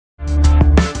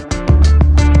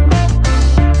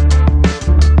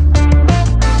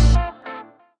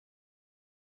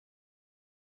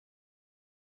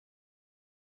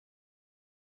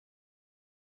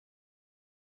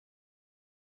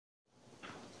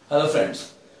Hello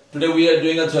friends, today we are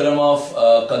doing a theorem of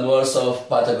Converse of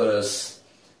Pythagoras.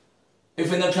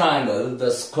 If in a triangle the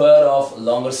square of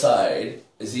longer side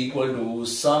is equal to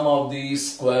sum of the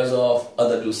squares of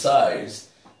other two sides,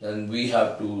 then we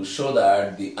have to show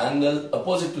that the angle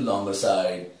opposite to longer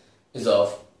side is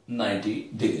of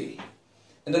 90 degree.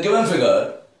 In the given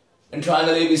figure, in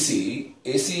triangle ABC,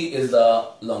 AC is the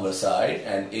longer side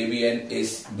and AB and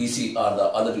BC are the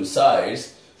other two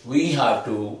sides. We have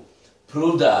to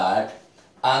prove that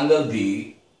angle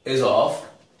B is of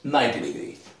 90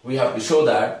 degree. We have to show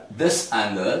that this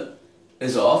angle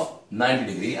is of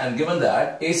 90 degree, and given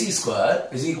that AC square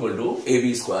is equal to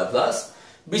AB square plus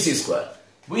BC square.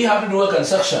 We have to do a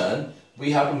construction.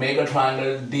 We have to make a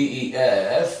triangle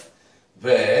DEF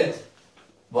with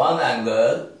one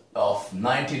angle of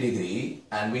 90 degree,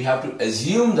 and we have to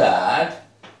assume that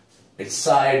its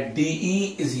side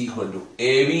DE is equal to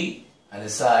AB and the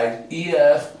side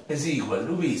EF is equal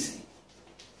to BC.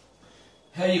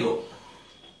 Here you go.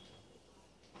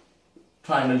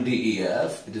 Triangle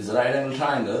DEF, it is a right angle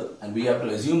triangle, and we have to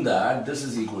assume that this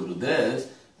is equal to this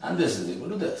and this is equal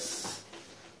to this.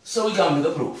 So we come to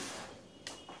the proof.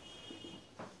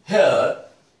 Here,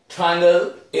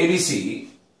 triangle ABC,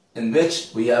 in which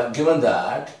we have given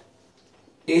that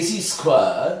AC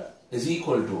square is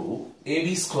equal to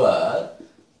AB square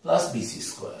plus BC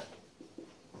square.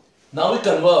 Now we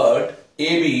convert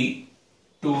AB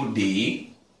to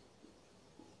D,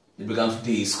 it becomes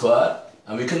D square,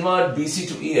 and we convert BC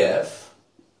to EF,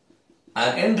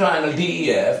 and in triangle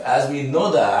DEF, as we know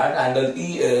that angle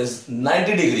E is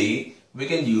 90 degree, we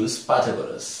can use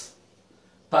Pythagoras.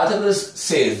 Pythagoras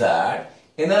says that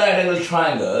in a right angle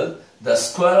triangle, the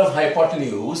square of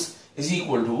hypotenuse is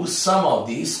equal to sum of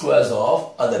the squares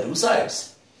of other two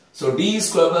sides. So D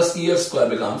square plus EF square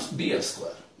becomes DF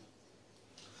square.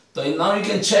 So now you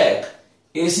can check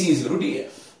AC is equal to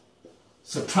DF.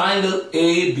 So triangle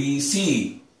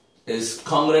ABC is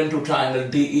congruent to triangle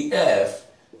DEF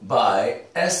by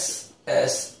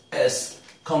SSS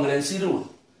congruency rule.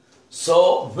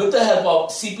 So with the help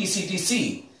of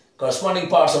CPCTC, corresponding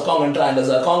parts of congruent triangles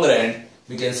are congruent,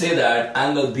 we can say that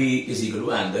angle B is equal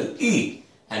to angle E.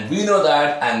 And we know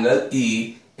that angle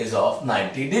E is of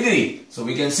 90 degree. So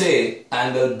we can say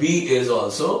angle B is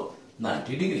also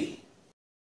 90 degree.